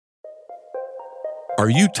Are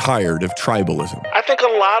you tired of tribalism? I think a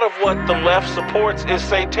lot of what the left supports is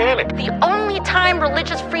satanic. The only time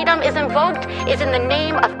religious freedom is invoked is in the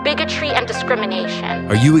name of bigotry and discrimination.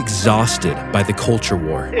 Are you exhausted by the culture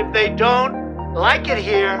war? If they don't like it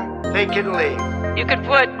here, they can leave. You could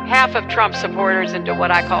put half of Trump supporters into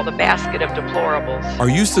what I call the basket of deplorables. Are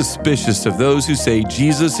you suspicious of those who say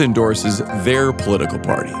Jesus endorses their political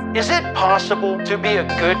party? Is it possible to be a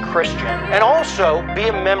good Christian and also be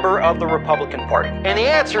a member of the Republican Party? And the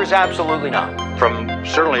answer is absolutely not. From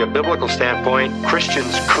certainly a biblical standpoint,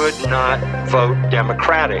 Christians could not vote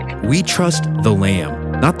Democratic. We trust the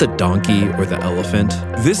lamb, not the donkey or the elephant.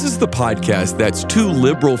 This is the podcast that's too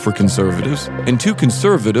liberal for conservatives and too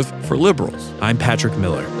conservative for liberals. I'm Patrick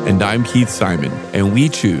Miller. And I'm Keith Simon, and we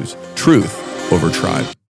choose truth over tribe.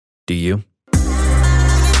 Do you?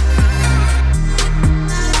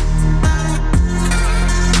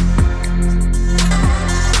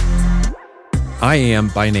 I am,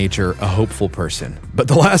 by nature, a hopeful person, but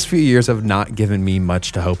the last few years have not given me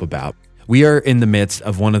much to hope about. We are in the midst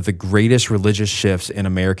of one of the greatest religious shifts in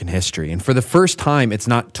American history, and for the first time, it's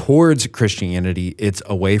not towards Christianity, it's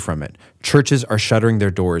away from it. Churches are shuttering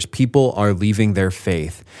their doors. People are leaving their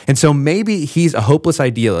faith. And so maybe he's a hopeless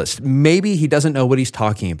idealist. Maybe he doesn't know what he's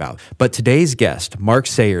talking about. But today's guest, Mark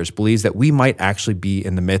Sayers, believes that we might actually be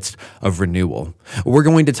in the midst of renewal. We're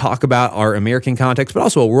going to talk about our American context, but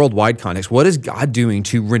also a worldwide context. What is God doing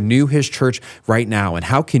to renew his church right now? And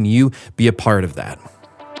how can you be a part of that?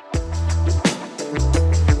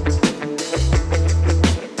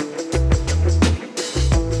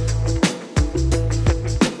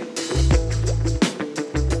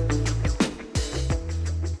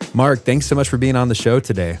 Mark, thanks so much for being on the show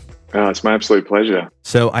today. It's my absolute pleasure.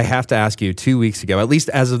 So I have to ask you, 2 weeks ago, at least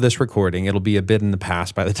as of this recording, it'll be a bit in the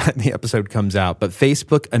past by the time the episode comes out, but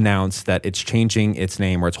Facebook announced that it's changing its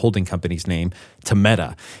name, or its holding company's name, to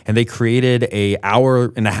Meta. And they created an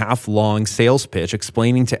hour-and-a-half long sales pitch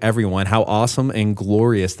explaining to everyone how awesome and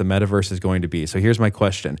glorious the metaverse is going to be. So here's my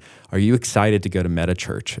question. Are you excited to go to Meta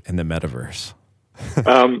Church in the metaverse?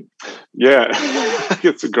 Yeah,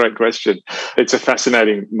 it's a great question. It's a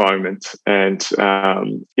fascinating moment. And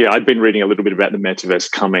I'd been reading a little bit about the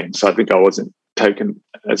metaverse coming. So I think I wasn't taken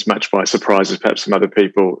as much by surprise as perhaps some other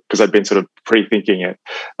people because I'd been sort of pre-thinking it.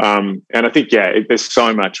 And I think, there's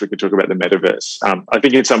so much we could talk about the metaverse. I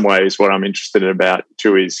think in some ways what I'm interested about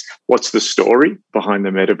too is what's the story behind the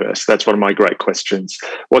metaverse? That's one of my great questions.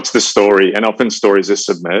 What's the story? And often stories are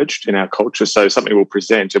submerged in our culture. So something will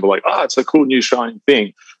present and we're like, it's a cool new shining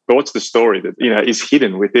thing. But what's the story that is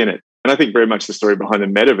hidden within it? And I think very much the story behind the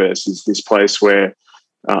metaverse is this place where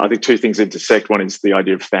I think two things intersect. One is the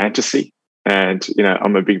idea of fantasy. And,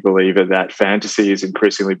 I'm a big believer that fantasy is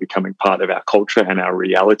increasingly becoming part of our culture and our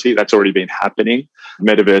reality. That's already been happening.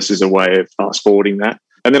 Metaverse is a way of fast forwarding that.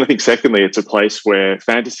 And then I think secondly, it's a place where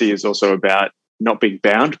fantasy is also about not being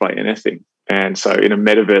bound by anything. And so in a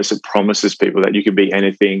metaverse, it promises people that you can be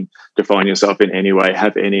anything, define yourself in any way,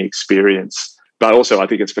 have any experience. But also, I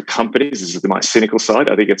think it's for companies. This is my cynical side.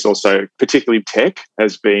 I think it's also, particularly tech,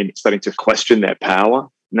 has been starting to question their power.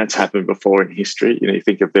 And that's happened before in history. You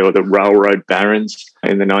think of there were the railroad barons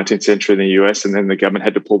in the 19th century in the US, and then the government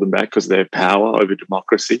had to pull them back because of their power over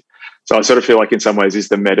democracy. So I sort of feel like in some ways is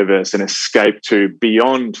the metaverse an escape to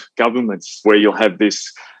beyond governments where you'll have this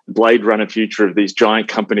Blade Runner future of these giant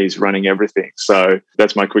companies running everything. So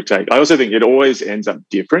that's my quick take. I also think it always ends up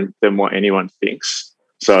different than what anyone thinks.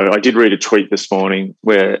 So I did read a tweet this morning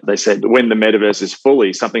where they said when the metaverse is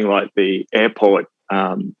fully, something like the airport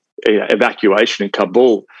evacuation in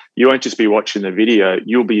Kabul, you won't just be watching the video,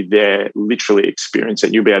 you'll be there literally experiencing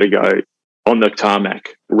it. You'll be able to go on the tarmac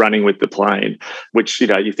running with the plane, which,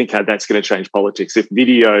 you think how that's going to change politics. If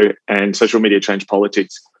video and social media change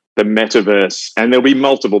politics, the metaverse, and there'll be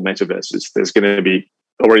multiple metaverses. There's going to be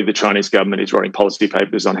already the Chinese government is writing policy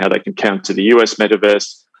papers on how they can counter the US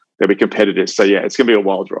metaverse. There'll be competitors. So it's going to be a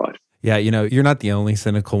wild ride. Yeah, you're not the only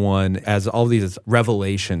cynical one. As all these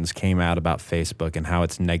revelations came out about Facebook and how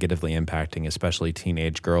it's negatively impacting especially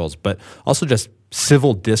teenage girls, but also just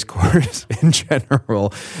civil discourse in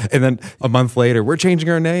general. And then a month later, we're changing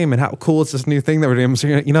our name and how cool is this new thing that we're doing?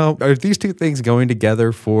 So, are these two things going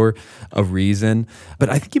together for a reason? But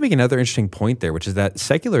I think you make another interesting point there, which is that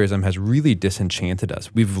secularism has really disenchanted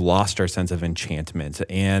us. We've lost our sense of enchantment.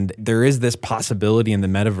 And there is this possibility in the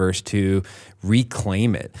metaverse to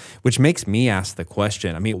reclaim it, which makes me ask the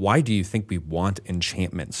question, why do you think we want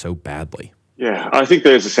enchantment so badly? Yeah, I think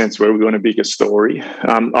there's a sense where we want a bigger story.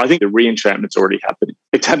 I think the re-enchantment's already happening.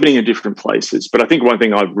 It's happening in different places. But I think one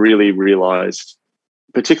thing I've really realized,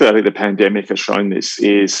 particularly I think the pandemic has shown this,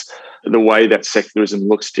 is the way that secularism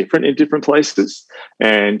looks different in different places.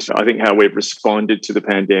 And I think how we've responded to the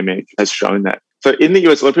pandemic has shown that. So in the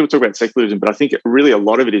US, a lot of people talk about secularism, but I think really a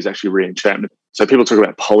lot of it is actually re-enchantment. So people talk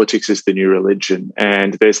about politics as the new religion,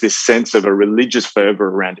 and there's this sense of a religious fervor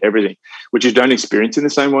around everything, which you don't experience in the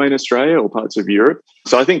same way in Australia or parts of Europe.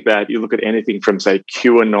 So I think that you look at anything from, say,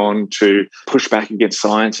 QAnon to pushback against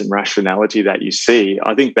science and rationality that you see,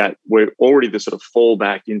 I think that we're already the sort of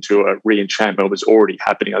fallback into a re-enchantment was already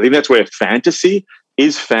happening. I think that's where fantasy,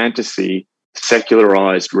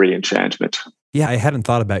 secularized re-enchantment. Yeah, I hadn't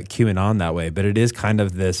thought about QAnon that way, but it is kind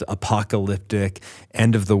of this apocalyptic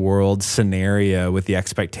end of the world scenario with the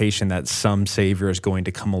expectation that some savior is going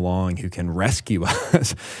to come along who can rescue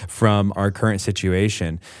us from our current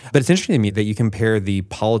situation. But it's interesting to me that you compare the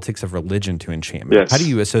politics of religion to enchantment. Yes. How do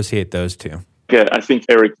you associate those two? Yeah, I think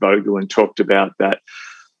Eric Voegelin talked about that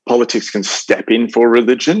politics can step in for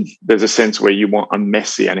religion. There's a sense where you want a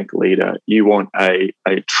messianic leader. You want a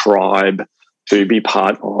tribe to be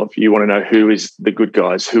part of. You want to know who is the good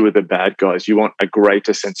guys, who are the bad guys. You want a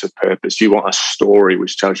greater sense of purpose. You want a story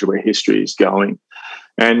which tells you where history is going.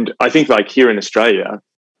 And I think like here in Australia,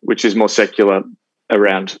 which is more secular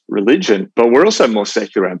around religion, but we're also more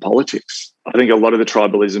secular around politics. I think a lot of the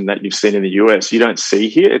tribalism that you've seen in the US, you don't see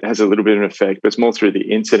here. It has a little bit of an effect, but it's more through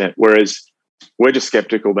the internet, whereas we're just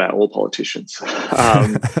skeptical about all politicians.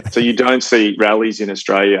 So you don't see rallies in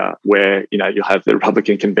Australia where, you'll have the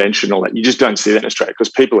Republican convention, all that. You just don't see that in Australia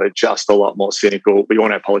because people are just a lot more cynical. We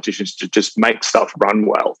want our politicians to just make stuff run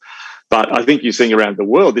well. But I think you're seeing around the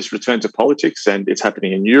world this return to politics, and it's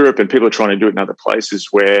happening in Europe, and people are trying to do it in other places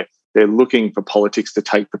where they're looking for politics to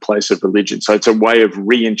take the place of religion. So it's a way of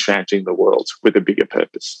re-enchanting the world with a bigger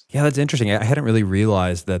purpose. Yeah, that's interesting. I hadn't really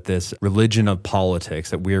realized that this religion of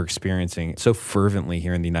politics that we're experiencing so fervently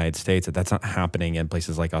here in the United States, that's not happening in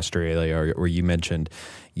places like Australia or you mentioned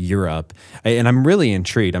Europe. And I'm really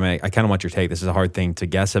intrigued. I mean, I kind of want your take. This is a hard thing to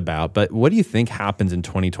guess about, but what do you think happens in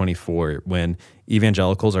 2024 when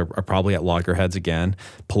evangelicals are probably at loggerheads again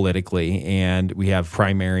politically, and we have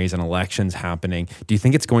primaries and elections happening? Do you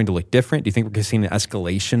think it's going to look different? Do you think we're going to see an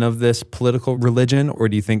escalation of this political religion, or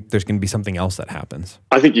do you think there's going to be something else that happens?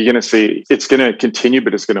 I think you're going to see it's going to continue,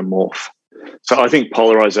 but it's going to morph. So I think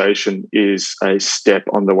polarization is a step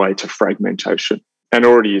on the way to fragmentation. And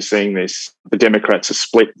already you're seeing this. The Democrats are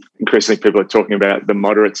split. Increasingly, people are talking about the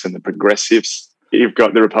moderates and the progressives. You've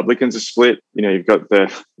got the Republicans are split. You've got the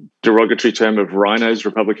derogatory term of rhinos,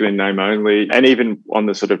 Republican in name only. And even on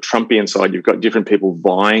the sort of Trumpian side, you've got different people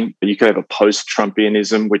vying. You could have a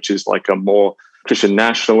post-Trumpianism, which is like a more Christian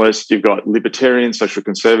nationalist. You've got libertarians, social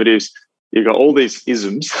conservatives. You've got all these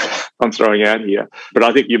isms I'm throwing out here. But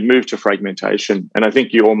I think you move to fragmentation. And I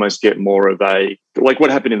think you almost get more of like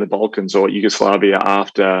what happened in the Balkans or Yugoslavia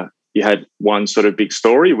after you had one sort of big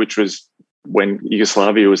story, which was when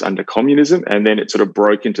Yugoslavia was under communism, and then it sort of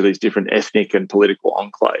broke into these different ethnic and political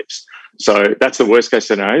enclaves. So that's the worst case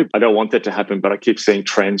scenario. I don't want that to happen, but I keep seeing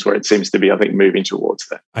trends where it seems to be, I think, moving towards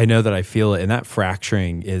that. I know that I feel it, and that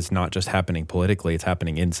fracturing is not just happening politically, it's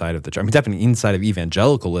happening inside of the church. I mean, it's happening inside of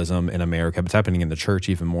evangelicalism in America, but it's happening in the church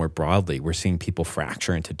even more broadly. We're seeing people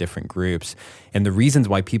fracture into different groups, and the reasons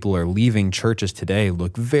why people are leaving churches today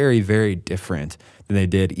look very, very different than they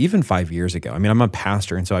did even 5 years ago. I mean, I'm a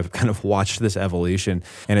pastor, and so I've kind of watched this evolution,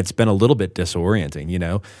 and it's been a little bit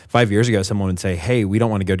disorienting. 5 years ago, someone would say, hey, we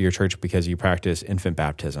don't want to go to your church because you practice infant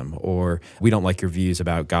baptism, or we don't like your views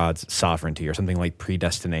about God's sovereignty, or something like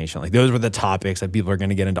predestination. Like, those were the topics that people are going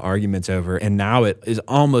to get into arguments over. And now it is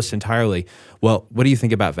almost entirely, well, what do you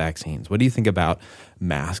think about vaccines? What do you think about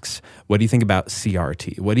masks? What do you think about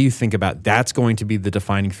CRT? What do you think about that's going to be the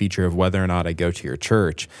defining feature of whether or not I go to your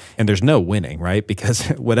church? And there's no winning, right? Because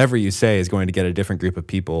whatever you say is going to get a different group of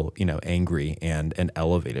people, angry and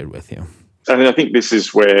elevated with you. And I think this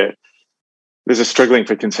is where there's a struggling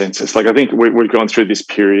for consensus. Like, I think we've gone through this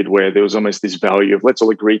period where there was almost this value of let's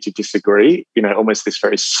all agree to disagree, almost this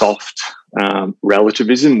very soft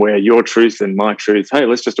relativism where your truth and my truth, hey,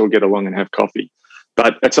 let's just all get along and have coffee.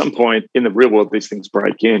 But at some point in the real world, these things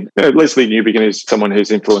break in. Leslie Newbigin is someone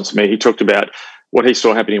who's influenced me. He talked about what he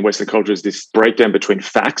saw happening in Western culture is this breakdown between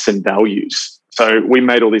facts and values. So we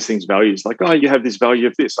made all these things values, like, oh, you have this value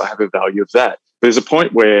of this, I have a value of that. There's a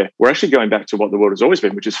point where we're actually going back to what the world has always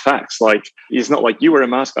been, which is facts. Like, it's not like you wear a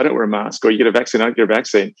mask, I don't wear a mask, or you get a vaccine, I don't get a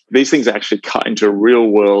vaccine. These things actually cut into real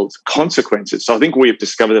world consequences. So I think we've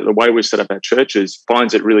discovered that the way we've set up our churches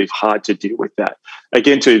finds it really hard to deal with that.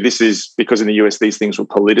 Again, too, this is because in the US, these things were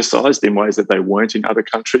politicized in ways that they weren't in other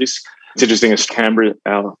countries. It's interesting, as Canberra,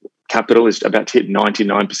 our capital, is about to hit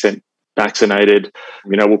 99% vaccinated.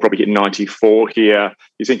 We'll probably get 94 here.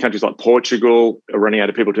 You've seen countries like Portugal are running out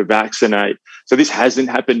of people to vaccinate. So this hasn't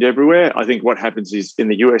happened everywhere. I think what happens is in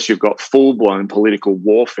the US, you've got full-blown political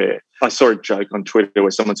warfare. I saw a joke on Twitter where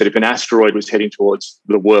someone said if an asteroid was heading towards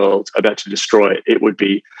the world, about to destroy it, it would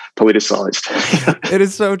be politicized. It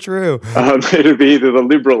is so true. It would be either the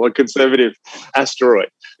liberal or conservative asteroid.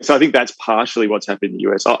 So I think that's partially what's happened in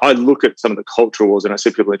the US. I look at some of the cultural wars and I see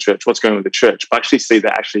people in church, what's going on with the church? I actually see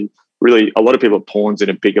that really a lot of people are pawns in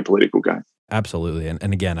a bigger political game. Absolutely.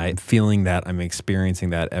 And again, I'm feeling that, I'm experiencing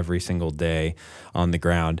that every single day on the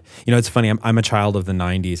ground. It's funny, I'm a child of the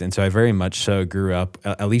 90s, and so I very much so grew up,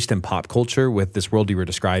 at least in pop culture, with this world you were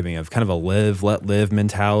describing of kind of a live, let live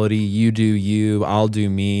mentality. You do you, I'll do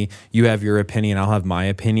me. You have your opinion, I'll have my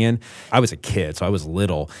opinion. I was a kid, so I was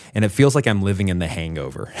little, and it feels like I'm living in The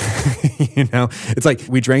Hangover. It's like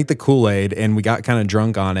we drank the Kool-Aid and we got kind of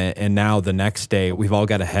drunk on it, and now the next day we've all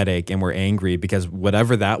got a headache and we're angry because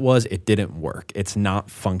whatever that was, it didn't work. It's not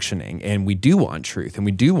functioning. And we do want truth and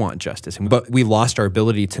we do want justice. But we lost our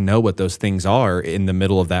ability to know what those things are in the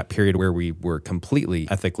middle of that period where we were completely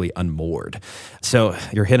ethically unmoored. So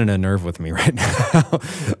you're hitting a nerve with me right now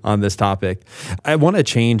on this topic. I want to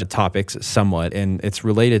change topics somewhat, and it's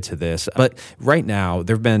related to this. But right now,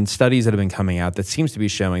 there have been studies that have been coming out that seems to be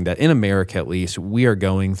showing that in America, at least, we are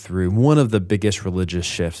going through one of the biggest religious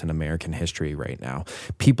shifts in American history right now.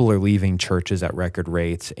 People are leaving churches at record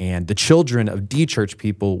rates, and the children of de-churched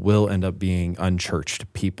people will end up being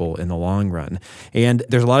unchurched people in the long run. And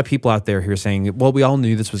there's a lot of people out there who are saying, well, we all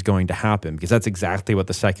knew this was going to happen because that's exactly what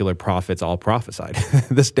the secular prophets all prophesied.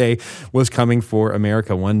 This day was coming for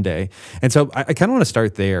America one day. And so I kind of want to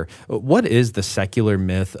start there. What is the secular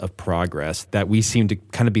myth of progress that we seem to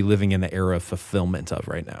kind of be living in the era of fulfillment of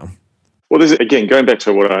right now? Well, there's, again, going back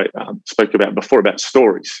to what I spoke about before about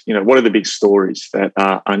stories, what are the big stories that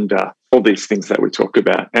are under all these things that we talk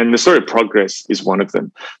about? And the story of progress is one of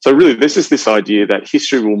them. So really, this is this idea that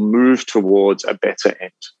history will move towards a better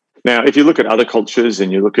end. Now, if you look at other cultures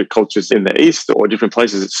and you look at cultures in the East or different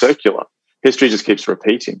places, it's circular. History just keeps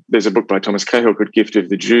repeating. There's a book by Thomas Cahill called Gift of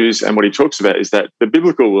the Jews, and what he talks about is that the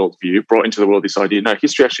biblical worldview brought into the world this idea, no,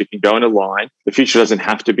 history actually can go in a line. The future doesn't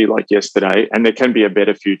have to be like yesterday, and there can be a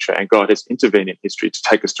better future, and God has intervened in history to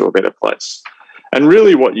take us to a better place. And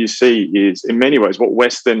really what you see is, in many ways, what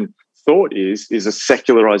Western thought is a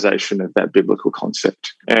secularization of that biblical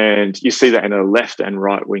concept. And you see that in a left and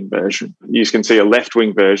right-wing version. You can see a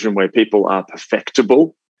left-wing version where people are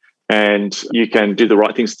perfectible, and you can do the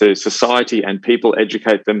right things to society and people,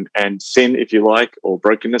 educate them, and sin, if you like, or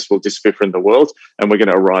brokenness will disappear from the world, and we're going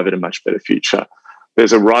to arrive at a much better future.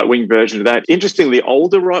 There's a right-wing version of that. Interestingly, the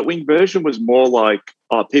older right-wing version was more like,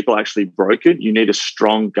 people are actually broken. You need a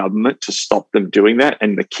strong government to stop them doing that,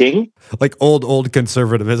 and the king. Like old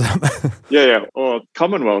conservatism. Yeah, or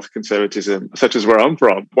Commonwealth conservatism, such as where I'm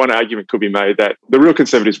from. One argument could be made that the real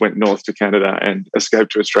conservatives went north to Canada and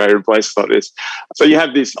escaped to Australia and places like this. So you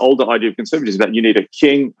have this older idea of conservatism that you need a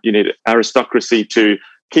king, you need aristocracy to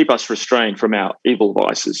keep us restrained from our evil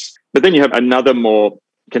vices. But then you have another more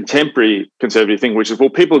contemporary conservative thing, which is, well,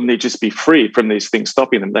 people need to just be free from these things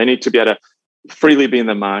stopping them. They need to be able to freely be in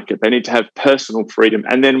the market. They need to have personal freedom.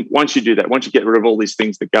 And then once you do that, once you get rid of all these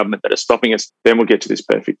things, the government that are stopping us, then we'll get to this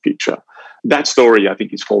perfect future. That story, I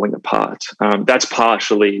think, is falling apart. That's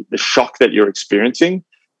partially the shock that you're experiencing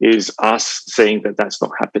is us seeing that that's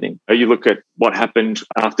not happening. You look at what happened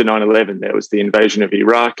after 9/11. There was the invasion of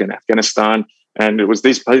Iraq and Afghanistan, and it was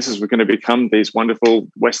these places were going to become these wonderful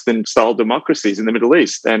Western-style democracies in the Middle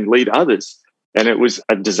East and lead others. And it was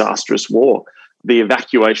a disastrous war. The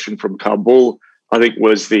evacuation from Kabul, I think,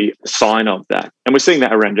 was the sign of that. And we're seeing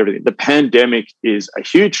that around everything. The pandemic is a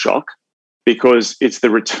huge shock because it's the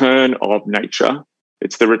return of nature.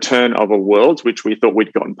 It's the return of a world which we thought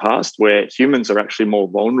we'd gotten past, where humans are actually more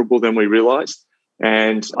vulnerable than we realized.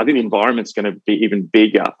 And I think the environment's going to be even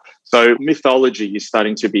bigger. So mythology is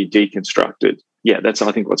starting to be deconstructed. Yeah, that's,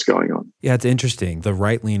 I think, what's going on. Yeah, it's interesting. The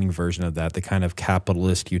right-leaning version of that, the kind of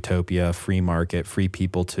capitalist utopia, free market, free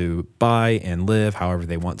people to buy and live however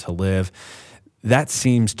they want to live, that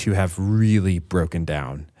seems to have really broken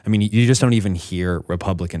down. I mean, you just don't even hear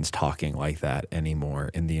Republicans talking like that anymore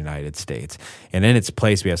in the United States. And in its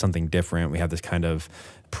place, we have something different. We have this kind of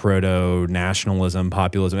proto-nationalism,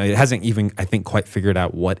 populism. It hasn't even, I think, quite figured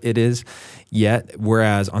out what it is yet.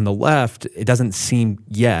 Whereas on the left, it doesn't seem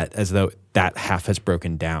yet as though that half has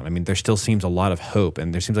broken down. I mean, there still seems a lot of hope,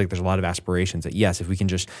 and there seems like there's a lot of aspirations that, yes, if we can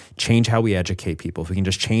just change how we educate people, if we can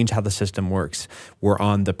just change how the system works, we're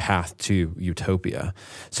on the path to utopia.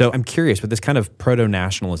 So I'm curious, with this kind of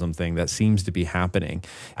proto-nationalism thing that seems to be happening,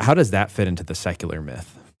 how does that fit into the secular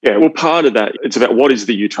myth? Yeah, well, part of that, it's about what is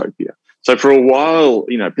the utopia. So for a while,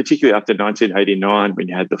 particularly after 1989, when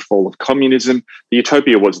you had the fall of communism, the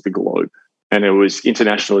utopia was the globe. And it was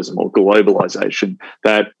internationalism or globalization,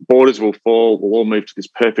 that borders will fall, we'll all move to this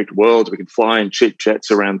perfect world. We can fly in cheap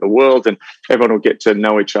jets around the world and everyone will get to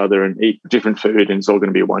know each other and eat different food and it's all going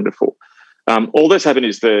to be wonderful. All that's happened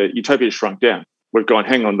is the utopia has shrunk down. We've gone,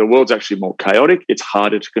 hang on, the world's actually more chaotic. It's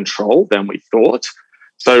harder to control than we thought.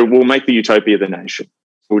 So we'll make the utopia the nation.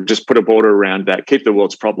 We'll just put a border around that, keep the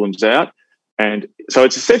world's problems out. And so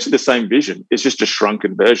it's essentially the same vision. It's just a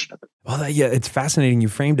shrunken version of it. Well, yeah, it's fascinating you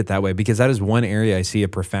framed it that way, because that is one area I see a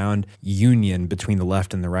profound union between the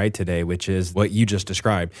left and the right today, which is what you just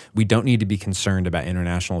described. We don't need to be concerned about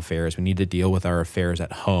international affairs. We need to deal with our affairs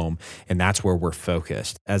at home, and that's where we're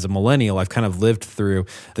focused. As a millennial, I've kind of lived through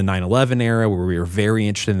the 9/11 era where we were very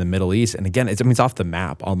interested in the Middle East. And again, it's off the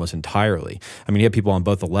map almost entirely. I mean, you have people on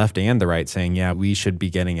both the left and the right saying, yeah, we should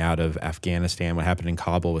be getting out of Afghanistan. What happened in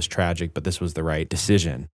Kabul was tragic, but this was the right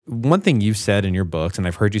decision. One thing you've said in your books, and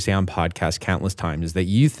I've heard you say on podcasts countless times, is that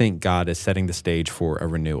you think God is setting the stage for a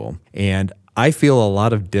renewal. And I feel a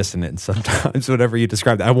lot of dissonance sometimes whenever you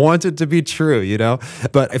describe that. I want it to be true,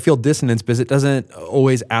 but I feel dissonance because it doesn't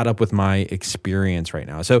always add up with my experience right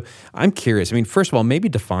now. So I'm curious. I mean, first of all, maybe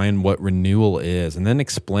define what renewal is and then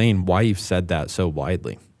explain why you've said that so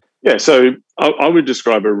widely. Yeah, so I would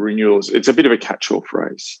describe a renewal as it's a bit of a catch-all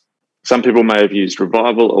phrase. Some people may have used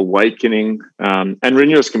revival, awakening, and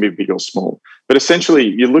renewals can be big or small. But essentially,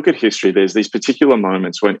 you look at history, there's these particular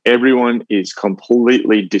moments when everyone is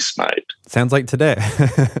completely dismayed. Sounds like today.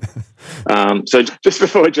 So just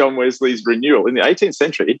before John Wesley's renewal, in the 18th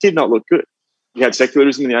century, it did not look good. You had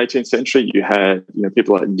secularism in the 18th century. You had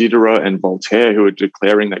people like Diderot and Voltaire who were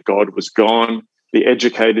declaring that God was gone. The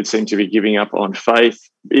educated seemed to be giving up on faith.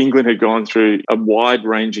 England had gone through a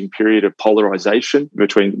wide-ranging period of polarization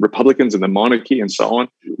between Republicans and the monarchy and so on.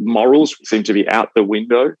 Morals seemed to be out the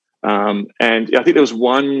window. And I think there was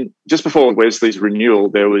one, just before Wesley's renewal,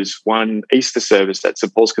 there was one Easter service at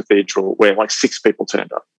St. Paul's Cathedral where 6 people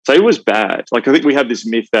turned up. So it was bad. I think we have this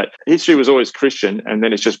myth that history was always Christian and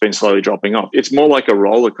then it's just been slowly dropping off. It's more like a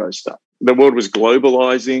roller coaster. The world was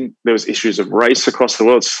globalizing. There was issues of race across the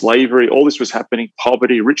world, slavery, all this was happening,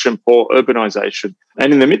 poverty, rich and poor, urbanization.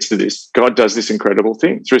 And in the midst of this, God does this incredible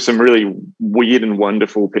thing through some really weird and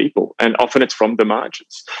wonderful people. And often it's from the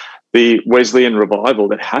margins. The Wesleyan revival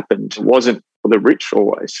that happened wasn't for the rich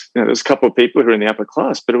always. There's a couple of people who are in the upper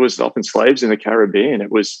class, but it was often slaves in the Caribbean.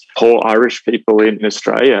 It was poor Irish people in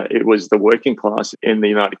Australia. It was the working class in the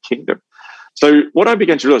United Kingdom. So what I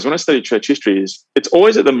began to realize when I studied church history is it's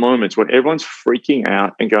always at the moments when everyone's freaking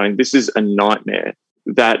out and going, this is a nightmare,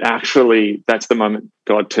 that actually that's the moment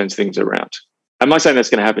God turns things around. Am I saying that's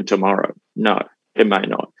going to happen tomorrow? No, it may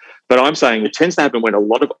not. But I'm saying it tends to happen when a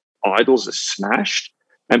lot of idols are smashed,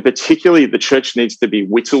 and particularly the church needs to be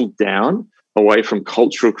whittled down away from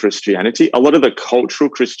cultural Christianity. A lot of the cultural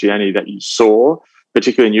Christianity that you saw,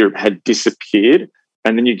 particularly in Europe, had disappeared.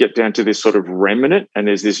 And then you get down to this sort of remnant and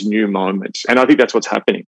there's this new moment. And I think that's what's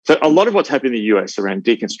happening. So a lot of what's happened in the US around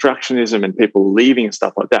deconstructionism and people leaving and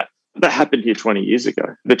stuff like that happened here 20 years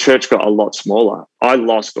ago. The church got a lot smaller. I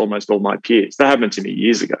lost almost all my peers. That happened to me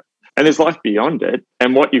years ago. And there's life beyond it.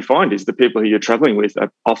 And what you find is the people who you're traveling with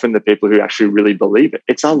are often the people who actually really believe it.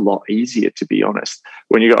 It's a lot easier, to be honest,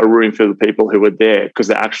 when you've got a room full of people who are there because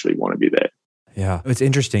they actually want to be there. Yeah, it's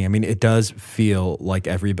interesting. I mean, it does feel like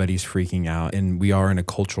everybody's freaking out, and we are in a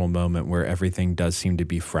cultural moment where everything does seem to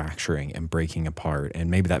be fracturing and breaking apart. And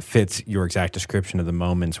maybe that fits your exact description of the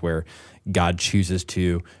moments where God chooses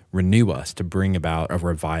to renew us, to bring about a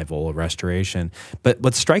revival, a restoration. But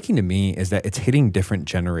what's striking to me is that it's hitting different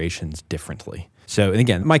generations differently. So, and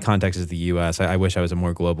again, my context is the U.S. I wish I was a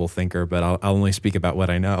more global thinker, but I'll only speak about what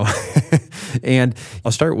I know. And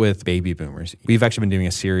I'll start with baby boomers. We've actually been doing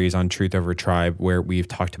a series on Truth Over Tribe where we've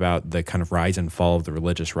talked about the kind of rise and fall of the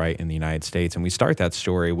religious right in the United States. And we start that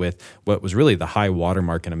story with what was really the high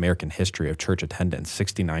watermark in American history of church attendance,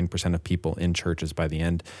 69% of people in churches by the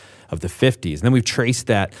end of the 50s. And then we've traced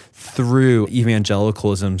that through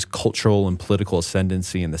evangelicalism's cultural and political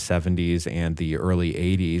ascendancy in the 70s and the early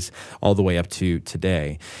 80s, all the way up to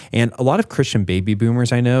today. And a lot of Christian baby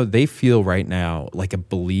boomers I know, they feel right now like a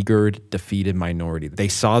beleaguered, defeated minority. They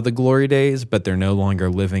saw the glory days, but they're no longer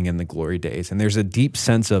living in the glory days. And there's a deep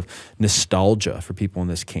sense of nostalgia for people in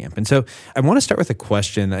this camp. And so I want to start with a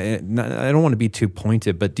question. I don't want to be too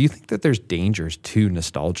pointed, but do you think that there's dangers to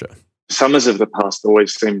nostalgia? Summers of the past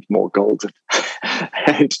always seemed more golden.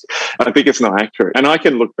 And I think it's not accurate. And I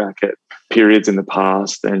can look back at periods in the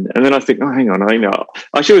past and then I think, oh, hang on,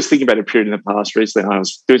 I actually was thinking about a period in the past recently. I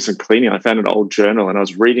was doing some cleaning. I found an old journal and I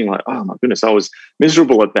was reading like, oh my goodness, I was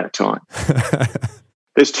miserable at that time.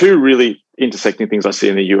 There's two really intersecting things I see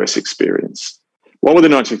in the US experience. What were the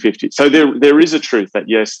 1950s? So there is a truth that,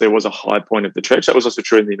 yes, there was a high point of the church. That was also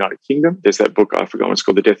true in the United Kingdom. There's that book, I forgot what it's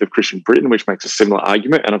called, The Death of Christian Britain, which makes a similar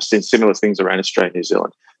argument. And I've seen similar things around Australia and New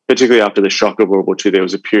Zealand. Particularly after the shock of World War II, there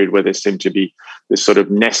was a period where there seemed to be this sort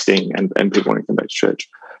of nesting and people wanting to come back to church.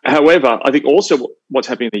 However, I think also what's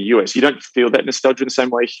happening in the US, you don't feel that nostalgia in the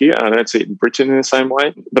same way here, and I don't see it in Britain in the same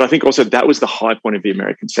way. But I think also that was the high point of the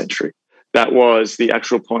American century. That was the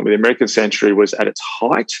actual point where the American century was at its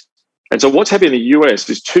height. And so what's happening in the US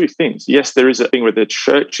is two things. Yes, there is a thing where the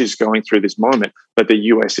church is going through this moment, but the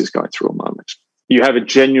US is going through a moment. You have a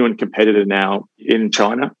genuine competitor now in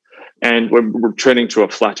China, and we're returning to a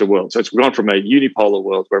flatter world. So it's gone from a unipolar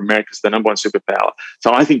world where America's the number one superpower.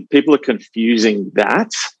 So I think people are confusing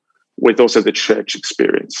that with also the church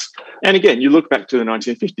experience. And again, you look back to the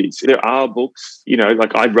 1950s, there are books,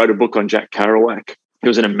 like I wrote a book on Jack Kerouac. He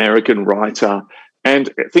was an American writer.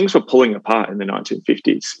 And things were pulling apart in the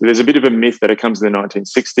 1950s. There's a bit of a myth that it comes in the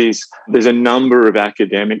 1960s. There's a number of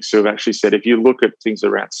academics who have actually said, if you look at things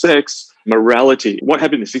around sex, morality, what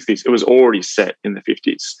happened in the 60s, it was already set in the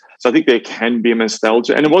 50s. So I think there can be a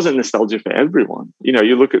nostalgia. And it wasn't nostalgia for everyone.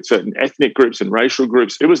 You look at certain ethnic groups and racial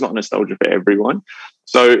groups, it was not nostalgia for everyone.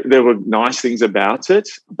 So there were nice things about it.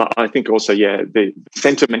 But I think also, the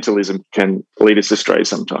sentimentalism can lead us astray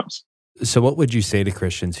sometimes. So what would you say to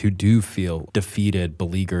Christians who do feel defeated,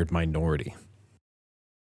 beleaguered minority?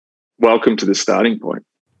 Welcome to the starting point.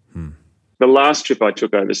 The last trip I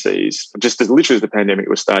took overseas, just as literally as the pandemic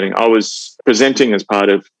was starting, I was presenting as part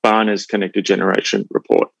of Barna's Connected Generation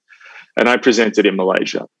report. And I presented in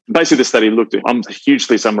Malaysia. Basically, the study looked at, I'm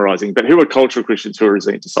hugely summarizing, but who are cultural Christians, who are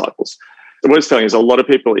resilient disciples? What it's telling is a lot of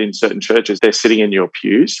people in certain churches, they're sitting in your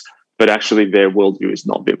pews, but actually their worldview is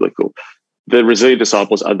not biblical. The resilient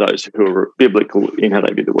disciples are those who are biblical in how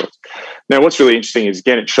they view the world. Now, what's really interesting is,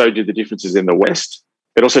 again, it showed you the differences in the West.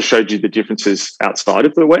 It also showed you the differences outside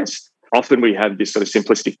of the West. Often we have this sort of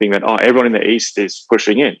simplistic thing that, everyone in the East is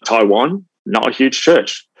pushing in. Taiwan, not a huge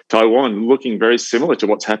church. Taiwan looking very similar to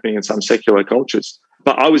what's happening in some secular cultures.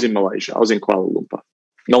 But I was in Malaysia. I was in Kuala Lumpur.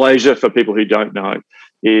 Malaysia, for people who don't know,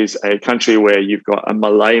 is a country where you've got a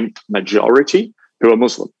Malay majority who are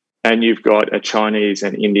Muslim. And you've got a Chinese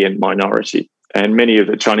and Indian minority. And many of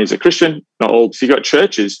the Chinese are Christian, not all. So you've got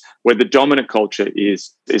churches where the dominant culture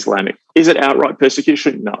is Islamic. Is it outright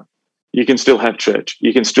persecution? No. You can still have church.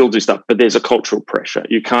 You can still do stuff, but there's a cultural pressure.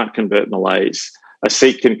 You can't convert Malays. A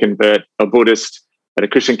Sikh can convert a Buddhist, but a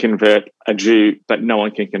Christian can convert a Jew, but no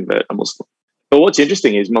one can convert a Muslim. But what's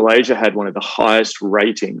interesting is Malaysia had one of the highest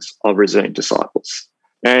ratings of resilient disciples.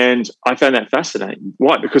 And I found that fascinating.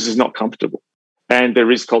 Why? Because it's not comfortable. And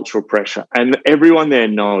there is cultural pressure. And everyone there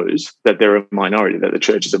knows that they're a minority, that the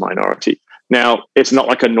church is a minority. Now, it's not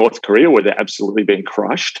like a North Korea where they're absolutely being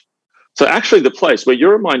crushed. So actually the place where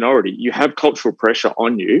you're a minority, you have cultural pressure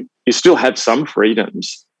on you, you still have some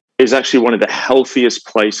freedoms, is actually one of the healthiest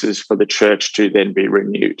places for the church to then be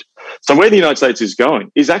renewed. So where the United States is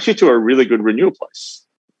going is actually to a really good renewal place.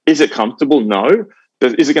 Is it comfortable? No.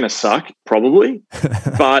 Is it going to suck? Probably.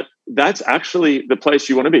 But that's actually the place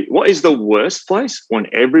you want to be. What is the worst place? When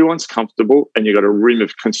everyone's comfortable and you've got a room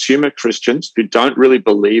of consumer Christians who don't really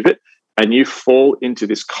believe it, and you fall into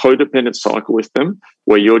this codependent cycle with them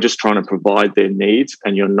where you're just trying to provide their needs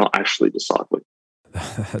and you're not actually discipling.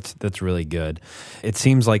 That's really good. It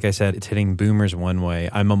seems like I said, it's hitting boomers one way.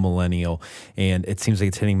 I'm a millennial, and it seems like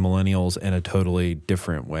it's hitting millennials in a totally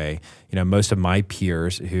different way. Most of my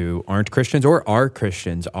peers who aren't Christians or are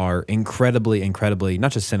Christians are incredibly,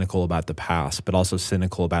 not just cynical about the past, but also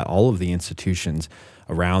cynical about all of the institutions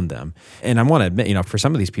around them. And I want to admit, for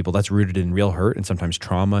some of these people, that's rooted in real hurt and sometimes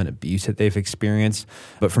trauma and abuse that they've experienced.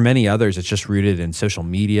 But for many others, it's just rooted in social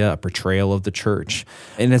media, a portrayal of the church.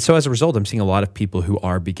 And so as a result, I'm seeing a lot of people who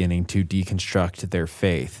are beginning to deconstruct their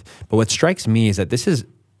faith. But what strikes me is that this is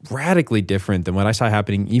radically different than what I saw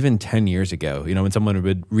happening even 10 years ago. When someone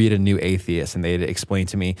would read a New Atheist and they'd explain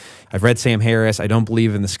to me, I've read Sam Harris, I don't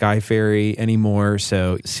believe in the Sky Fairy anymore,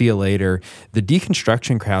 so see you later. The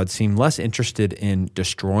deconstruction crowd seemed less interested in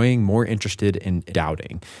destroying, more interested in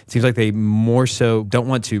doubting. It seems like they more so don't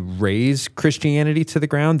want to raise Christianity to the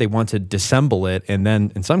ground. They want to dissemble it and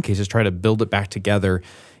then, in some cases, try to build it back together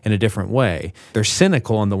in a different way. They're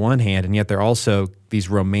cynical on the one hand, and yet they're also these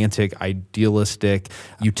romantic, idealistic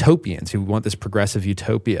utopians who want this progressive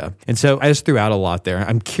utopia. And so I just threw out a lot there.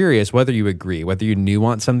 I'm curious whether you agree, whether you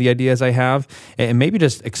nuance some of the ideas I have, and maybe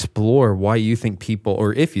just explore why you think people,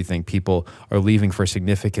 or if you think people are leaving for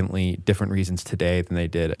significantly different reasons today than they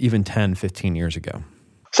did even 10, 15 years ago.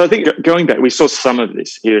 So I think going back, we saw some of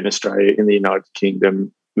this here in Australia, in the United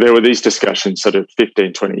Kingdom. There were these discussions sort of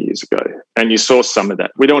 15, 20 years ago, and you saw some of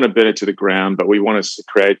that. We don't want to burn it to the ground, but we want to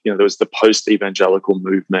create, there was the post-evangelical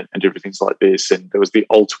movement and different things like this, and there was the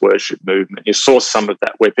alt-worship movement. You saw some of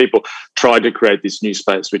that where people tried to create this new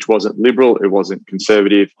space, which wasn't liberal, it wasn't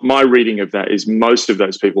conservative. My reading of that is most of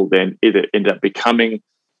those people then either end up becoming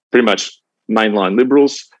pretty much mainline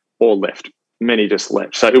liberals or left. Many just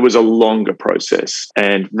left. So it was a longer process,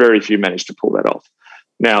 and very few managed to pull that off.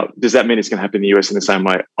 Now, does that mean it's going to happen in the US in the same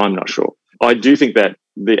way? I'm not sure. I do think that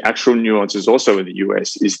the actual nuances also in the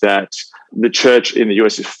US is that the church in the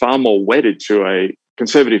US is far more wedded to a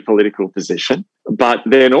conservative political position. But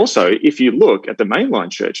then also, if you look at the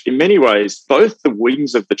mainline church, in many ways, both the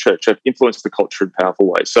wings of the church have influenced the culture in powerful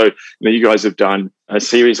ways. So you guys have done a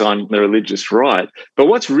series on the religious right. But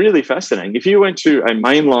what's really fascinating, if you went to a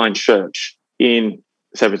mainline church in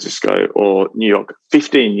San Francisco or New York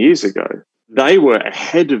 15 years ago, they were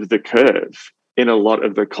ahead of the curve in a lot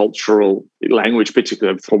of the cultural language,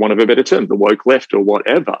 particularly, for want of a better term, the woke left or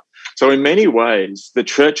whatever. So in many ways, the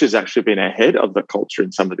church has actually been ahead of the culture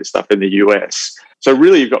in some of this stuff in the US. So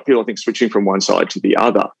really, you've got people, I think, switching from one side to the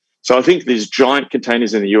other. So I think these giant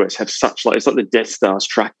containers in the US have it's like the Death Star's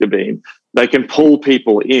tractor beam. They can pull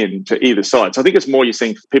people in to either side. So I think it's more you're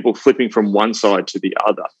seeing people flipping from one side to the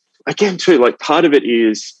other. Again, too, part of it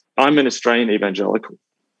is I'm an Australian evangelical.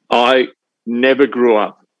 I never grew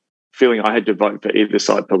up feeling I had to vote for either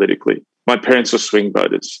side politically. My parents were swing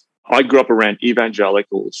voters. I grew up around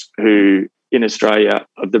evangelicals who, in Australia,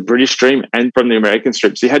 of the British stream and from the American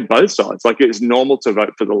stream, so you had both sides. It was normal to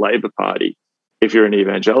vote for the Labor Party if you're an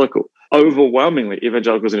evangelical. Overwhelmingly,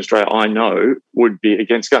 evangelicals in Australia, I know, would be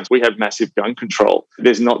against guns. We have massive gun control.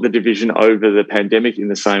 There's not the division over the pandemic in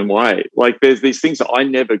the same way. There's these things that I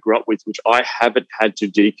never grew up with, which I haven't had to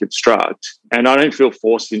deconstruct, and I don't feel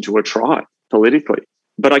forced into a tribe politically.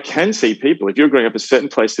 But I can see people, if you're growing up a certain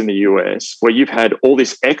place in the US where you've had all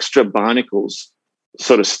these extra barnacles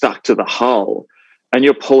sort of stuck to the hull, and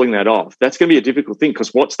you're pulling that off, that's going to be a difficult thing,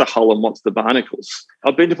 because what's the hull and what's the barnacles?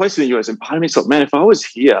 I've been to places in the US, and part of me thought, man, if I was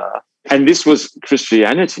here and this was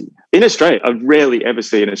Christianity, in Australia, I'd rarely ever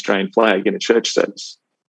see an Australian flag in a church service.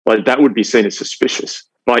 That would be seen as suspicious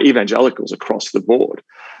by evangelicals across the board.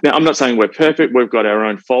 Now, I'm not saying we're perfect. We've got our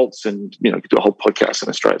own faults, and we could do a whole podcast on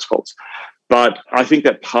Australia's faults. But I think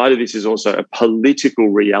that part of this is also a political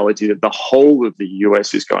reality that the whole of the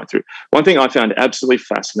US is going through. One thing I found absolutely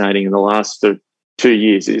fascinating in the last 2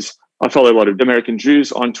 years is I follow a lot of American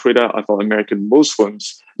Jews on Twitter. I follow American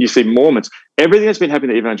Muslims. You see Mormons. Everything that's been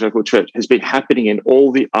happening in the evangelical church has been happening in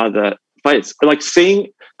all the other faiths. Seeing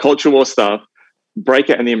culture war stuff break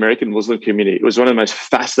out in the American Muslim community, it was one of the most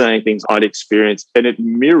fascinating things I'd experienced, and it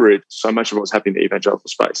mirrored so much of what was happening in the evangelical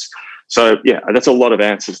space. So, yeah, that's a lot of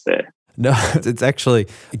answers there. No,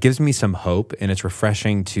 it gives me some hope, and it's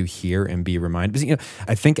refreshing to hear and be reminded. Because,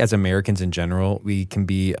 I think as Americans in general, we can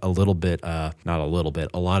be a lot of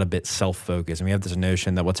bit self-focused. And we have this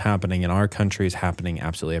notion that what's happening in our country is happening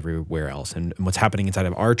absolutely everywhere else. And what's happening inside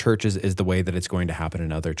of our churches is the way that it's going to happen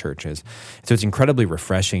in other churches. So it's incredibly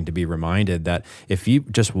refreshing to be reminded that if you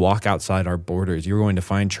just walk outside our borders, you're going to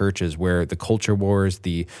find churches where the culture wars,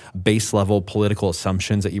 the base level political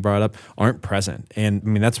assumptions that you brought up aren't present. And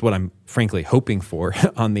that's what I'm frankly hoping for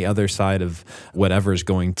on the other side of whatever is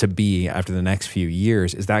going to be after the next few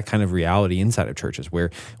years, is that kind of reality inside of churches where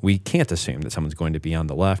we can't assume that someone's going to be on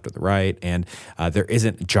the left or the right, and there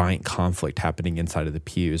isn't giant conflict happening inside of the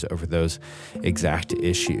pews over those exact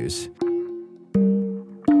issues.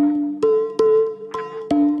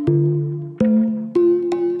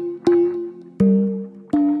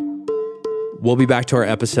 We'll be back to our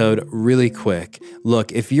episode really quick.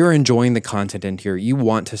 Look, if you're enjoying the content in here, you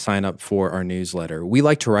want to sign up for our newsletter. We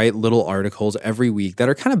like to write little articles every week that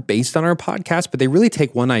are kind of based on our podcast, but they really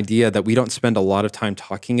take one idea that we don't spend a lot of time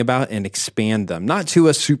talking about and expand them. Not to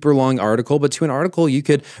a super long article, but to an article you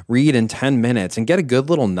could read in 10 minutes and get a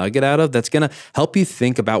good little nugget out of that's going to help you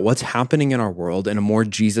think about what's happening in our world in a more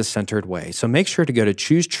Jesus-centered way. So make sure to go to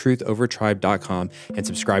ChooseTruthOverTribe.com and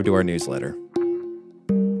subscribe to our newsletter.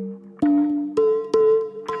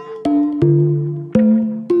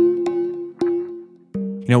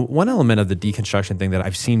 One element of the deconstruction thing that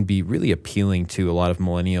I've seen be really appealing to a lot of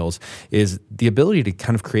millennials is the ability to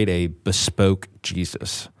kind of create a bespoke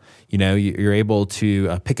Jesus. You're able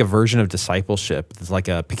to pick a version of discipleship. It's like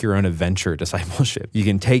a pick your own adventure discipleship. You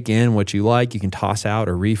can take in what you like. You can toss out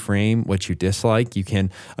or reframe what you dislike. You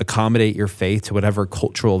can accommodate your faith to whatever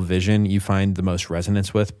cultural vision you find the most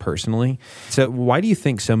resonance with personally. So why do you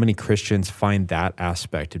think so many Christians find that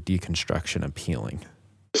aspect of deconstruction appealing?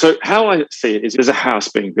 So how I see it is there's a house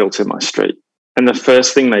being built in my street. And the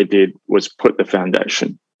first thing they did was put the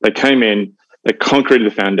foundation. They came in, they concreted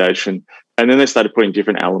the foundation, and then they started putting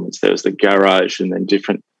different elements. There was the garage and then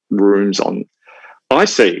different rooms on. I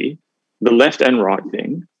see the left and right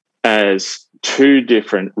thing as two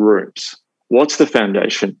different rooms. What's the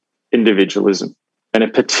foundation? Individualism and a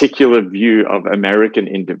particular view of American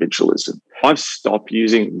individualism. I've stopped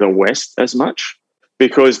using the West as much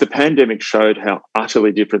because the pandemic showed how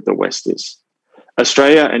utterly different the West is.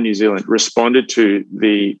 Australia and New Zealand responded to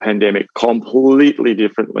the pandemic completely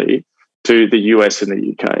differently to the US and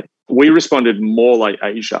the UK. We responded more like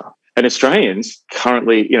Asia. And Australians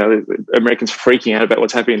currently, Americans freaking out about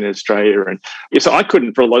what's happening in Australia. And so I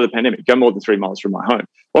couldn't, for a lot of the pandemic, go more than 3 miles from my home.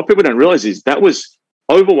 What people don't realize is that was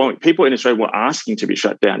overwhelming. People in Australia were asking to be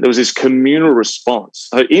shut down. There was this communal response.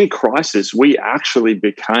 So in crisis, we actually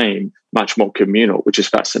became much more communal, which is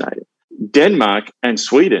fascinating. Denmark and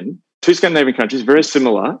Sweden, two Scandinavian countries, very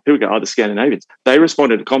similar. Here we go, the Scandinavians. They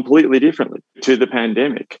responded completely differently to the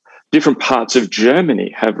pandemic. Different parts of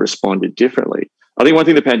Germany have responded differently. I think one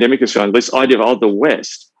thing the pandemic has shown, this idea of the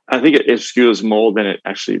West, I think it obscures more than it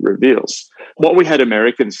actually reveals. What we had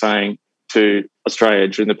Americans saying to Australia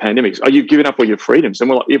during the pandemic, are you giving up all your freedoms? And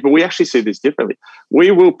we're like, yeah, but we actually see this differently.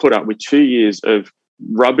 We will put up with 2 years of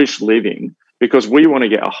rubbish living because we want to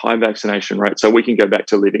get a high vaccination rate so we can go back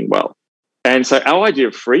to living well. And so our idea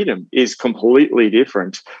of freedom is completely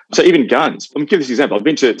different. So even guns, let me give this example. I've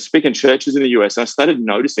been to speak in churches in the US and I started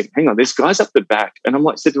noticing, hang on, there's guys up the back. And I'm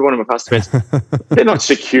like, said to one of my customers, they're not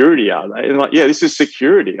security, are they? And like, yeah, this is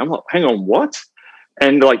security. I'm like, hang on, what?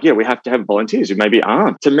 And they're like, yeah, we have to have volunteers who maybe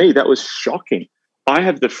aren't. To me, that was shocking. I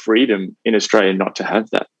have the freedom in Australia not to have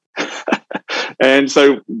that. And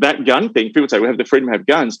so that gun thing, people say we have the freedom to have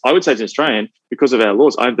guns. I would say as an Australian, because of our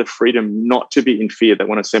laws, I have the freedom not to be in fear that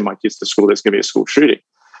when I send my kids to school, there's going to be a school shooting.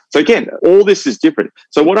 So again, all this is different.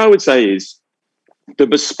 So what I would say is the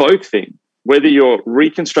bespoke thing, whether you're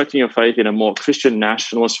reconstructing your faith in a more Christian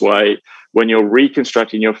nationalist way, when you're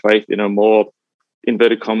reconstructing your faith in a more,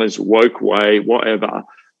 inverted commas, woke way, whatever,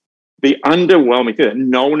 the underwhelming thing that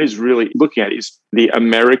no one is really looking at is the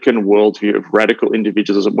American worldview of radical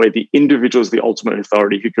individualism, where the individual is the ultimate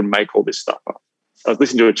authority who can make all this stuff up. I was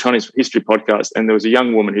listening to a Chinese history podcast, and there was a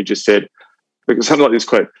young woman who just said, something like this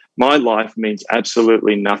quote, "My life means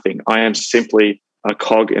absolutely nothing. I am simply a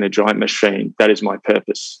cog in a giant machine. That is my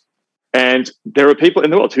purpose." And there are people in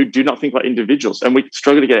the world who do not think like individuals, and we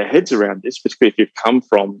struggle to get our heads around this, particularly if you've come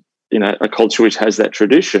from a culture which has that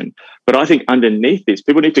tradition. But I think underneath this,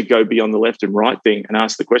 people need to go beyond the left and right thing and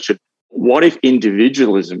ask the question, what if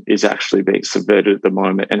individualism is actually being subverted at the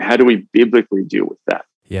moment? And how do we biblically deal with that?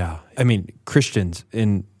 Yeah. I mean, Christians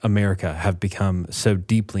in America have become so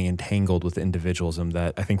deeply entangled with individualism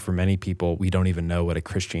that I think for many people, we don't even know what a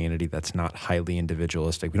Christianity that's not highly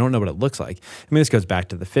individualistic. We don't know what it looks like. I mean, this goes back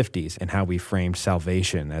to the 50s and how we framed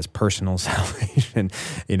salvation as personal salvation.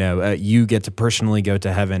 You get to personally go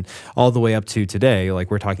to heaven, all the way up to today, like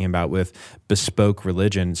we're talking about with bespoke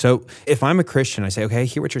religion. So if I'm a Christian, I say, okay, I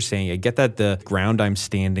hear what you're saying. I get that the ground I'm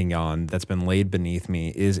standing on that's been laid beneath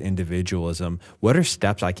me is individualism. What are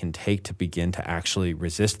steps I can take to begin to actually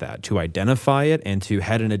resist that, to identify it and to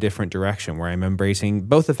head in a different direction where I'm embracing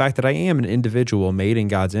both the fact that I am an individual made in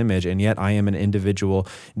God's image, and yet I am an individual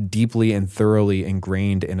deeply and thoroughly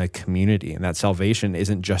ingrained in a community, and that salvation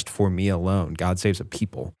isn't just for me alone. God saves a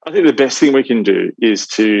people. I think the best thing we can do is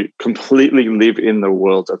to completely live in the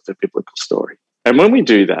world of the biblical story. And when we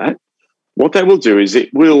do that, what that will do is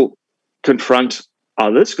it will confront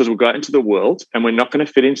others because we'll go out into the world and we're not going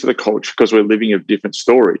to fit into the culture because we're living a different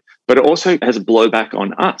story. But it also has a blowback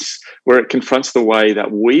on us where it confronts the way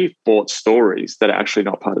that we've bought stories that are actually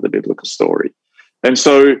not part of the biblical story. And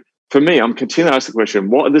so for me, I'm continuing to ask the question,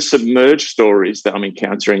 what are the submerged stories that I'm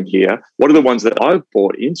encountering here? What are the ones that I've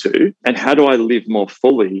bought into? And how do I live more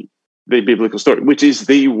fully the biblical story, which is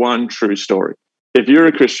the one true story? If you're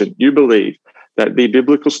a Christian, you believe that the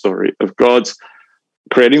biblical story of God's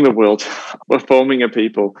creating the world, of forming a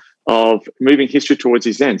people, of moving history towards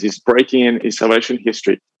his ends, is breaking in his salvation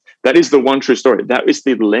history. That is the one true story. That is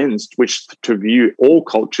the lens which to view all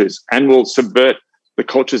cultures and will subvert the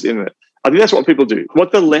cultures in it. I think that's what people do.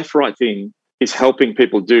 What the left-right thing is helping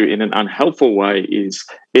people do in an unhelpful way is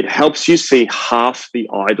it helps you see half the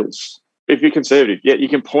idols. If you're conservative, yeah, you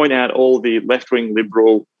can point out all the left-wing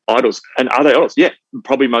liberal idols. And are they idols? Yeah,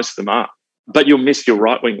 probably most of them are. But you'll miss your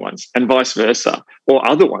right-wing ones and vice versa, or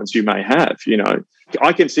other ones you may have.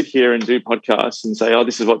 I can sit here and do podcasts and say, oh,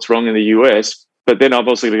 this is what's wrong in the US. But then I've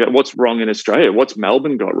also got what's wrong in Australia? What's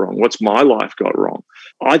Melbourne got wrong? What's my life got wrong?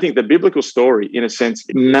 I think the biblical story, in a sense,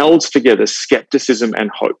 melds together skepticism and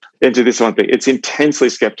hope into this one thing. It's intensely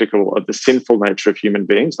skeptical of the sinful nature of human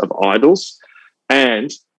beings, of idols,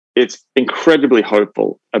 and it's incredibly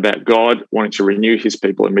hopeful about God wanting to renew his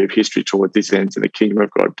people and move history towards these ends and the kingdom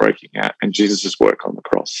of God breaking out and Jesus' work on the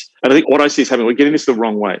cross. And I think what I see is happening, we're getting this the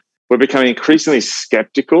wrong way. We're becoming increasingly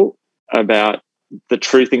skeptical about the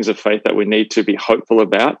true things of faith that we need to be hopeful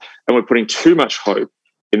about, and we're putting too much hope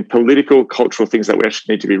in political, cultural things that we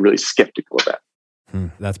actually need to be really skeptical about.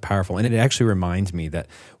 That's powerful. And it actually reminds me that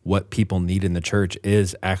what people need in the church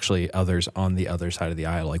is actually others on the other side of the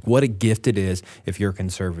aisle. Like, what a gift it is if you're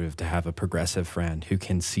conservative to have a progressive friend who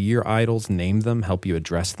can see your idols, name them, help you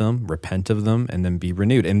address them, repent of them, and then be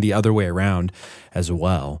renewed. And the other way around as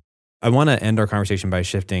well. I want to end our conversation by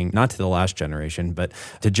shifting not to the last generation, but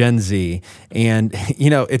to Gen Z. And,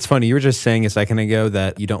 it's funny, you were just saying a second ago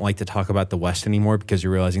that you don't like to talk about the West anymore because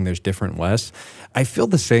you're realizing there's different Wests. I feel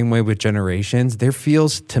the same way with generations. There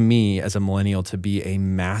feels to me as a millennial to be a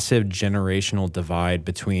massive generational divide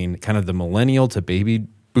between kind of the millennial to baby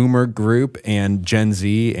boomer group and Gen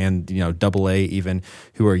Z and, AA even,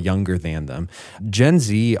 who are younger than them. Gen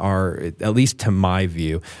Z are, at least to my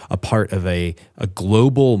view, a part of a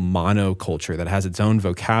global monoculture that has its own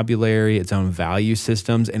vocabulary, its own value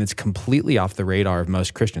systems, and it's completely off the radar of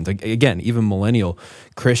most Christians. Like, again, even millennial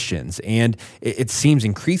Christians. And it seems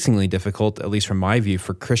increasingly difficult, at least from my view,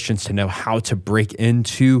 for Christians to know how to break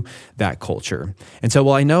into that culture. And so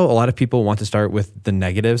while I know a lot of people want to start with the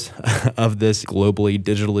negatives of this globally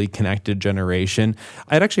digitally connected generation,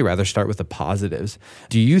 I'd actually rather start with the positives.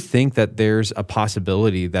 Do you think that there's a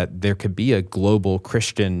possibility that there could be a global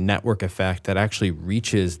Christian network effect that actually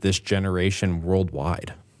reaches this generation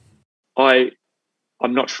worldwide?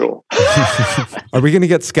 I'm not sure. Are we going to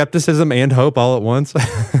get skepticism and hope all at once?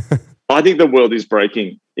 I think the world is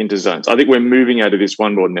breaking into zones. I think we're moving out of this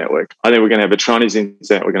one world network. I think we're going to have a Chinese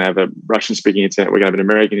internet, we're going to have a Russian-speaking internet, we're going to have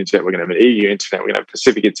an American internet, we're going to have an EU internet, we're going to have a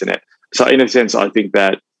Pacific internet. So in a sense, I think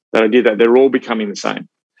that idea that they're all becoming the same.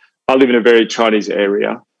 I live in a very Chinese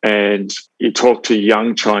area, and you talk to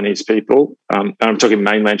young Chinese people, and I'm talking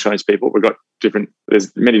mainland Chinese people.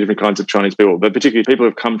 There's many different kinds of Chinese people, but particularly people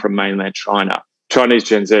who've come from mainland China. Chinese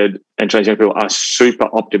Gen Z and Chinese young people are super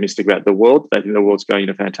optimistic about the world. They think the world's going in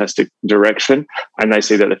a fantastic direction, and they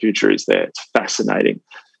see that the future is there. It's fascinating.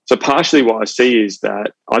 So partially what I see is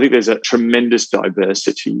that I think there's a tremendous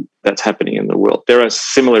diversity that's happening in the world. There are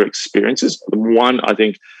similar experiences. One, I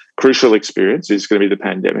think, crucial experience is going to be the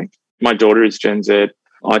pandemic. My daughter is Gen Z.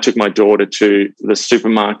 I took my daughter to the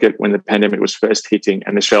supermarket when the pandemic was first hitting,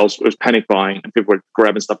 and the shelves was panic buying and people were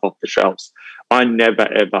grabbing stuff off the shelves. I never,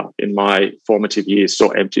 ever in my formative years saw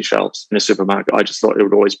empty shelves in a supermarket. I just thought it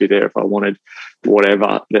would always be there if I wanted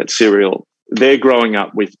whatever, that cereal. They're growing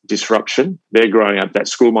up with disruption. They're growing up that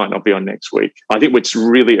school might not be on next week. I think it's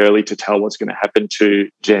really early to tell what's going to happen to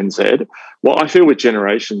Gen Z. What I feel with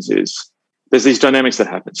generations is there's these dynamics that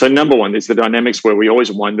happen. So number one, there's the dynamics where we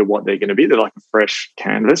always wonder what they're going to be. They're like a fresh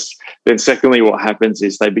canvas. Then secondly, what happens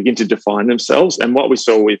is they begin to define themselves. And what we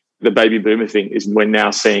saw with the baby boomer thing is we're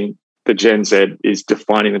now seeing the Gen Z is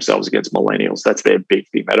defining themselves against millennials. That's their big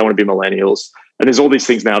thing. They don't want to be millennials. And there's all these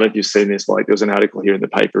things now. I don't know if you've seen this. Like there was an article here in the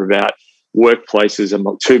paper about workplaces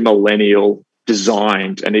are too millennial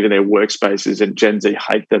designed, and even their workspaces, and Gen Z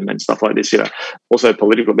hate them and stuff like this. Also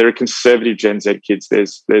political. There are conservative Gen Z kids.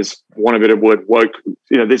 There's one of it a word woke.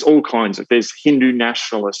 There's all kinds of. There's Hindu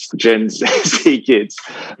nationalist Gen Z kids.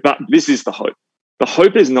 But this is the hope. The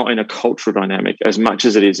hope is not in a cultural dynamic as much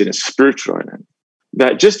as it is in a spiritual dynamic.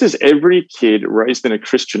 That just as every kid raised in a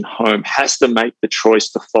Christian home has to make the choice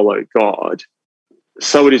to follow God,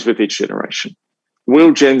 so it is with each generation.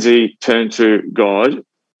 Will Gen Z turn to God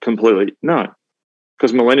completely? No,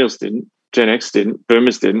 because millennials didn't, Gen X didn't,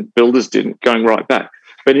 boomers didn't, builders didn't, going right back.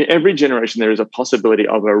 But in every generation, there is a possibility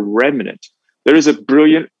of a remnant. There is a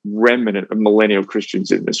brilliant remnant of millennial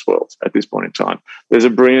Christians in this world at this point in time. There's a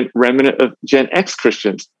brilliant remnant of Gen X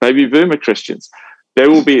Christians, baby boomer Christians. There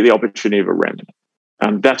will be the opportunity of a remnant.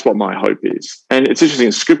 That's what my hope is. And it's interesting,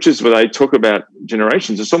 in scriptures where they talk about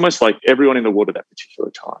generations, it's almost like everyone in the world at that particular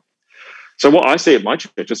time. So what I see at my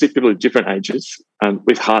church, I see people of different ages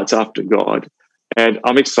with hearts after God. And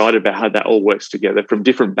I'm excited about how that all works together from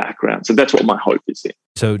different backgrounds. And that's what my hope is in.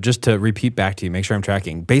 So just to repeat back to you, make sure I'm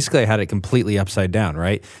tracking. Basically, I had it completely upside down,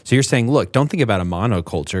 right? So you're saying, look, don't think about a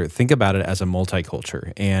monoculture. Think about it as a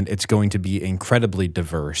multiculture. And it's going to be incredibly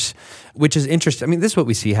diverse, which is interesting. I mean, this is what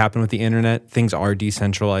we see happen with the internet. Things are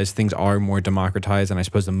decentralized. Things are more democratized. And I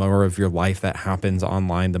suppose the more of your life that happens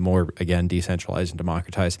online, the more, again, decentralized and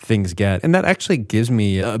democratized things get. And that actually gives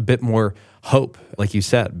me a bit more hope, like you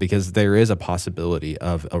said, because there is a possibility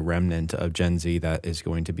of a remnant of Gen Z that is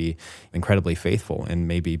going to be incredibly faithful and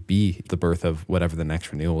maybe be the birth of whatever the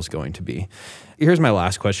next renewal is going to be. Here's my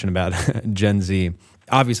last question about Gen Z.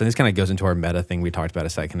 Obviously, this kind of goes into our meta thing we talked about a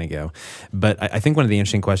second ago. But I think one of the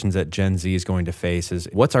interesting questions that Gen Z is going to face is,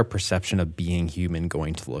 what's our perception of being human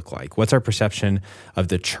going to look like? What's our perception of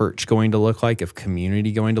the church going to look like, of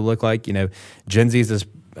community going to look like? You know, Gen Z is this,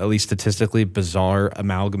 at least statistically, bizarre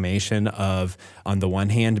amalgamation of, on the one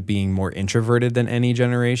hand, being more introverted than any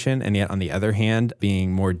generation, and yet on the other hand,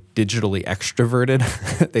 being more digitally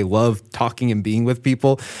extroverted. They love talking and being with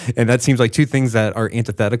people. And that seems like two things that are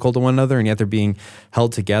antithetical to one another, and yet they're being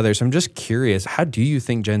held together. So I'm just curious, how do you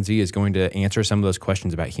think Gen Z is going to answer some of those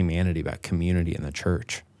questions about humanity, about community in the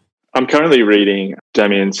church? I'm currently reading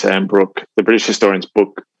Damien Sambrook, the British historian's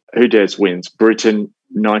book, Who Dares Wins, Britain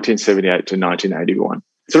 1978 to 1981.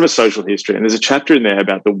 Sort of a social history. And there's a chapter in there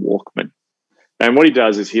about the Walkman. And what he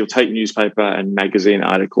does is he'll take newspaper and magazine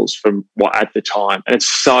articles from what at the time, and it's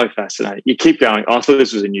so fascinating. You keep going, I thought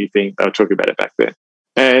this was a new thing. They were talking about it back then.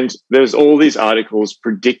 And there's all these articles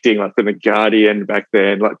predicting, like from The Guardian back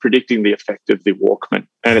then, like predicting the effect of the Walkman.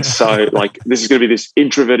 And it's so like, this is going to be this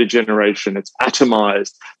introverted generation. It's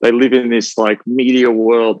atomized. They live in this like media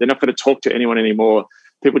world. They're not going to talk to anyone anymore.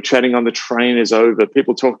 People chatting on the train is over.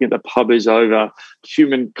 People talking at the pub is over.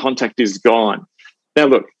 Human contact is gone. Now,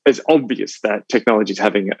 look, it's obvious that technology is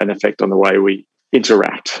having an effect on the way we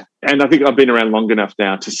interact. And I think I've been around long enough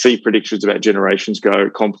now to see predictions about generations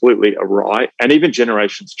go completely awry, and even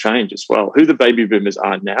generations change as well. Who the baby boomers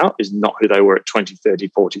are now is not who they were at 20, 30,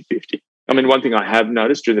 40, 50. I mean, one thing I have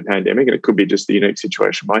noticed during the pandemic, and it could be just the unique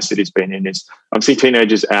situation my city's been in, is I'm seeing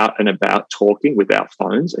teenagers out and about talking without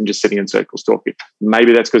phones and just sitting in circles talking.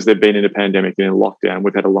 Maybe that's because they've been in a pandemic and in a lockdown.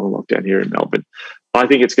 We've had a long lockdown here in Melbourne. I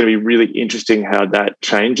think it's going to be really interesting how that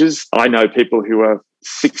changes. I know people who are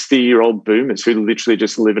 60-year-old boomers who are literally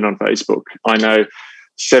just living on Facebook. I know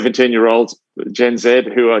 17-year-olds, Gen Z,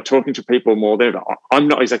 who are talking to people more than ever. I'm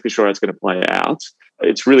not exactly sure how it's going to play out.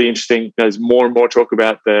 It's really interesting. There's more and more talk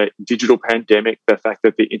about the digital pandemic, the fact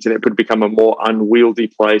that the internet could become a more unwieldy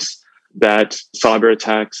place, that cyber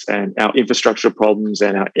attacks and our infrastructure problems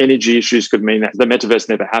and our energy issues could mean that the metaverse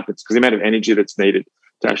never happens, because the amount of energy that's needed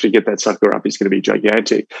to actually get that sucker up is going to be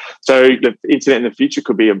gigantic. So the internet in the future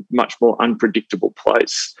could be a much more unpredictable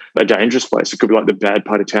place, a dangerous place. It could be like the bad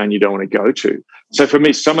part of town you don't want to go to. So for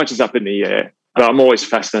me, so much is up in the air, but I'm always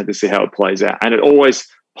fascinated to see how it plays out. And it always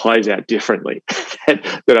plays out differently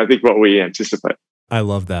than I think what we anticipate. I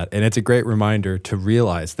love that. And it's a great reminder to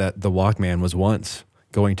realize that the Walkman was once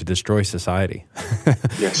going to destroy society.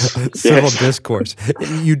 Yes. Civil discourse.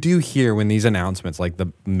 You do hear when these announcements like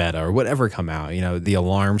the Meta or whatever come out, you know, the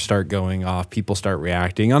alarms start going off, people start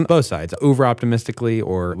reacting on both sides, over optimistically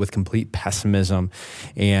or with complete pessimism.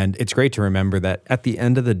 And it's great to remember that at the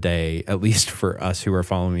end of the day, at least for us who are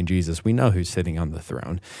following Jesus, we know who's sitting on the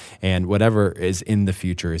throne, and whatever is in the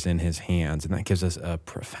future is in his hands. And that gives us a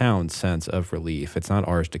profound sense of relief. It's not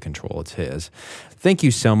ours to control, it's his. Thank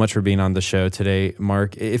you so much for being on the show today, Mark.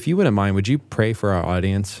 If you wouldn't mind, would you pray for our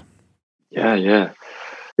audience? Yeah.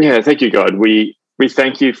 Thank you, God. We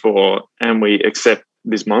thank you for, and we accept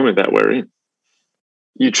this moment that we're in.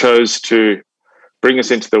 You chose to bring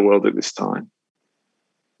us into the world at this time.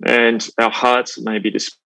 And our hearts may be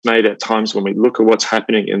dismayed at times when we look at what's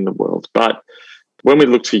happening in the world. But when we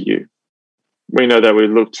look to you, we know that we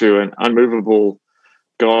look to an unmovable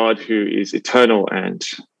God who is eternal and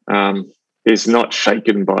is not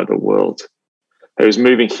shaken by the world, who is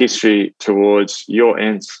moving history towards your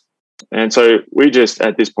ends. And so we just,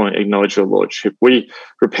 at this point, acknowledge your Lordship. We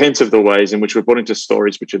repent of the ways in which we're brought into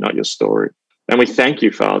stories which are not your story. And we thank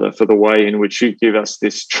you, Father, for the way in which you give us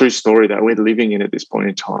this true story that we're living in at this point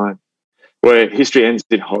in time, where history ends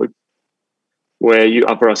in hope, where you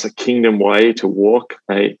offer us a kingdom way to walk,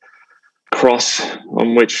 a cross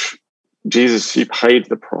on which, Jesus, you paid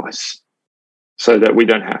the price so that we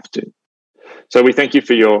don't have to. So we thank you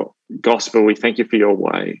for your gospel. We thank you for your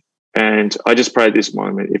way. And I just pray at this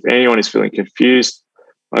moment, if anyone is feeling confused,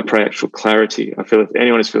 I pray actual clarity. I feel if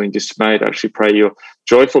anyone is feeling dismayed, I actually pray your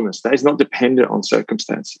joyfulness that is not dependent on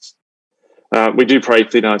circumstances. We do pray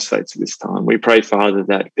for the United States at this time. We pray, Father,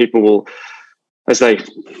 that people will as they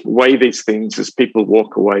weigh these things, as people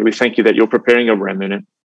walk away, we thank you that you're preparing a remnant,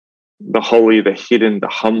 the holy, the hidden, the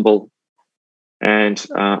humble, and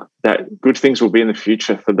that good things will be in the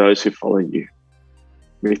future for those who follow you.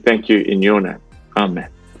 We thank you in your name. Amen.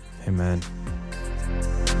 Amen.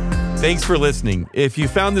 Thanks for listening. If you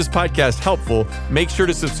found this podcast helpful, make sure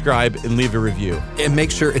to subscribe and leave a review. And make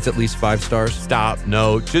sure it's at least 5 stars. Stop.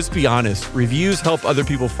 No, just be honest. Reviews help other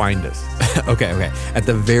people find us. Okay. At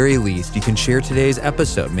the very least, you can share today's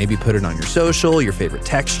episode. Maybe put it on your social, your favorite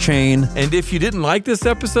text chain. And if you didn't like this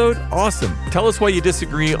episode, awesome. Tell us why you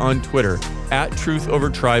disagree on Twitter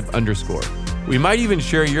 @TruthOverTribe_. We might even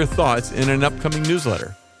share your thoughts in an upcoming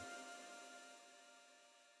newsletter.